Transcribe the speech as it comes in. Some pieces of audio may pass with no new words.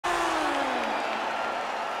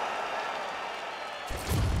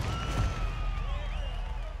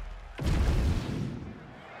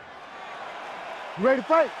You ready to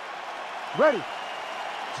fight? Ready.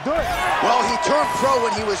 Let's do it. Well, he turned pro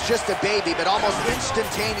when he was just a baby, but almost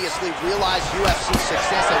instantaneously realized UFC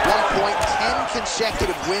success. At one point, 10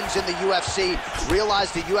 consecutive wins in the UFC,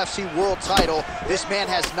 realized the UFC world title. This man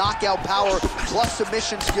has knockout power plus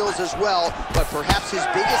submission skills as well, but perhaps his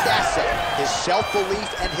biggest asset, his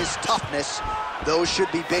self-belief and his toughness, those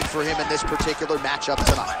should be big for him in this particular matchup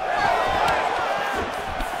tonight.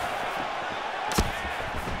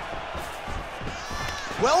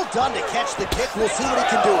 Well done to catch the kick. We'll see what he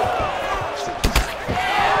can do.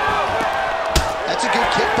 That's a good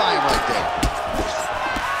kick by him right there.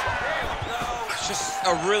 It's just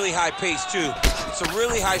a really high pace, too. It's a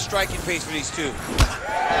really high striking pace for these two.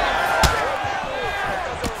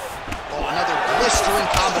 Oh, another blistering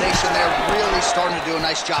combination there. Really starting to do a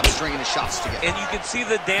nice job stringing the shots together. And you can see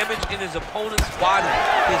the damage in his opponent's body,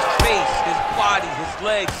 his face, his body, his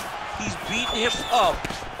legs. He's beating him up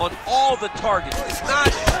on all the targets. It's not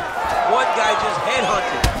one guy just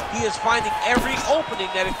headhunting. He is finding every opening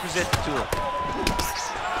that is presented to him.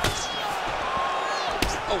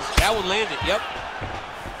 Oh, that one landed, yep.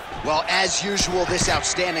 Well, as usual, this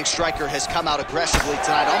outstanding striker has come out aggressively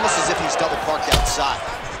tonight, almost as if he's double parked outside.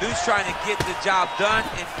 Dude's trying to get the job done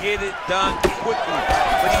and get it done quickly.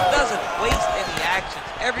 But he doesn't waste any actions.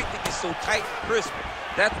 Everything is so tight and crisp.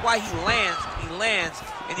 That's why he lands,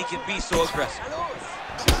 and he can be so aggressive.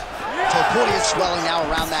 Topuria is swelling now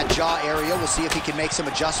around that jaw area. We'll see if he can make some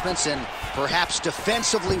adjustments and perhaps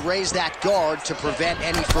defensively raise that guard to prevent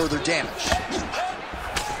any further damage.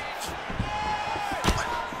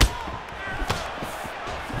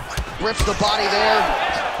 Rips the body there.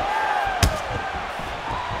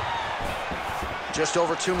 Just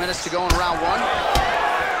over 2 minutes to go in round one.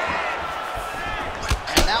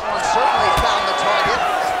 And that one certainly found the target.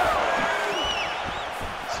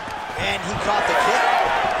 And he caught the kick.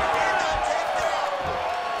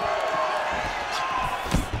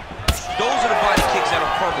 Those are the body kicks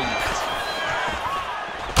that'll crumble you.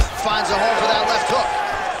 Finds a home for that left hook.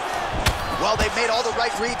 Well, they've made all the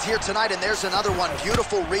right reads here tonight, and there's another one.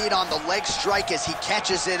 Beautiful read on the leg strike as he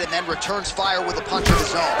catches it and then returns fire with a punch of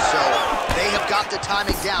his own. So they have got the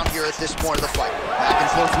timing down here at this point of the fight. Back and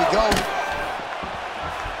forth we go.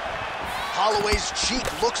 Holloway's cheek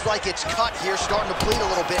looks like it's cut here, starting to bleed a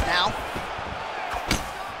little bit now.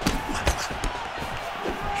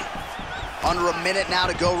 Under a minute now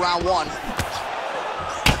to go round one.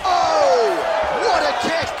 Oh, what a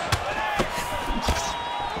kick!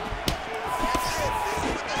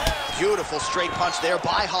 Beautiful straight punch there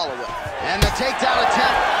by Holloway. And the takedown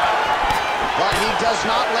attempt, but he does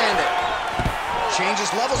not land it. Changes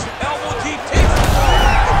levels. Elbow deep takes the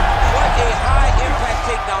ball. What a high impact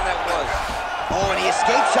takedown that was. Oh, and he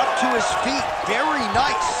escapes up to his feet. Very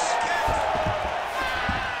nice.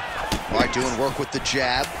 All right, doing work with the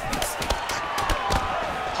jab.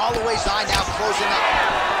 Holloway's eye now closing up.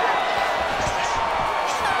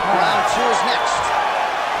 Round two is next.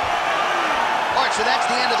 All right, so that's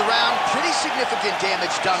the end of the round. Pretty significant damage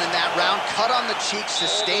done in that round. Cut on the cheek,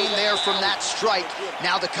 sustained there from that strike.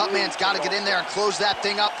 Now the cut man's got to get in there and close that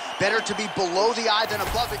thing up. Better to be below the eye than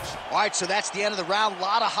above it. All right, so that's the end of the round. A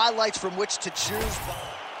lot of highlights from which to choose.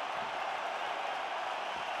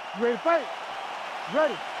 You ready to fight?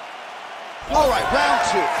 Ready. All right, round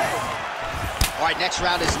two. All right, next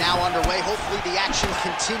round is now underway. Hopefully the action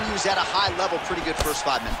continues at a high level. Pretty good first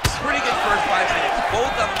 5 minutes. Pretty good first 5 minutes.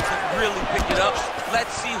 Both of them can really pick it up. Let's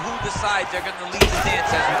see who decides they're going to lead the dance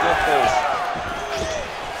as we go forward.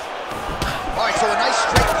 All right, so a nice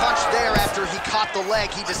straight punch there after he caught the leg.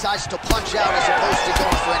 He decides to punch out as opposed to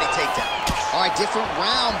going for any takedown. All right, different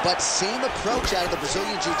round, but same approach out of the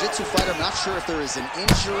Brazilian Jiu-Jitsu fighter. I'm not sure if there is an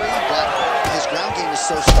injury, but his ground game is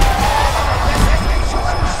so strong.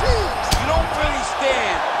 You don't really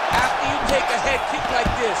stand after you take a head kick like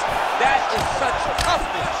this. That is such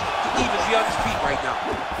toughness to even be on his feet right now.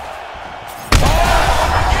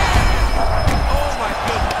 Oh my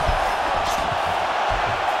goodness.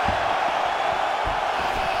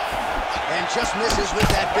 And just misses with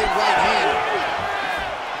that big right hand.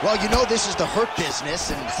 Well, you know this is the hurt business,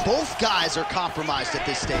 and both guys are compromised at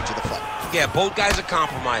this stage of the fight. Yeah, both guys are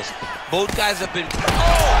compromised. Both guys have been...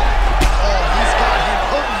 Oh, he's got him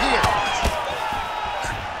hurting here.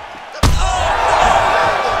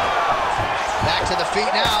 Back to the feet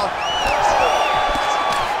now.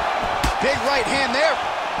 Big right hand there.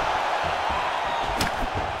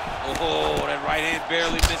 Oh, that right hand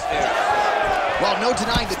barely missed there. Well, no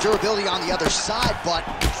denying the durability on the other side, but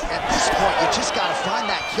at this point, you just got to find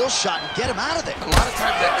that kill shot and get him out of there. A lot of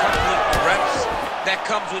times that comes with reps. That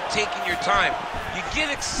comes with taking your time. You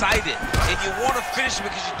get excited, and you want to finish it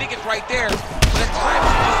because you think it's right there, but at times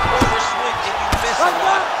you just overswing and you miss a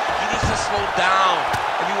lot. He needs to slow down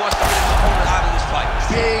if he wants to get his opponent out of this fight.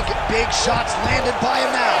 Big shots landed by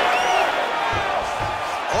him now.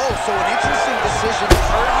 Oh, so an interesting decision.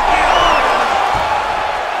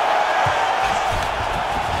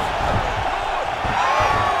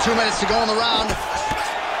 2 minutes to go in the round.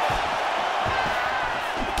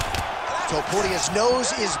 Topuria's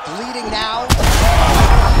nose is bleeding now.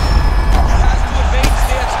 Has to evade,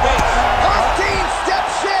 stay at space. 15 step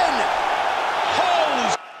shift.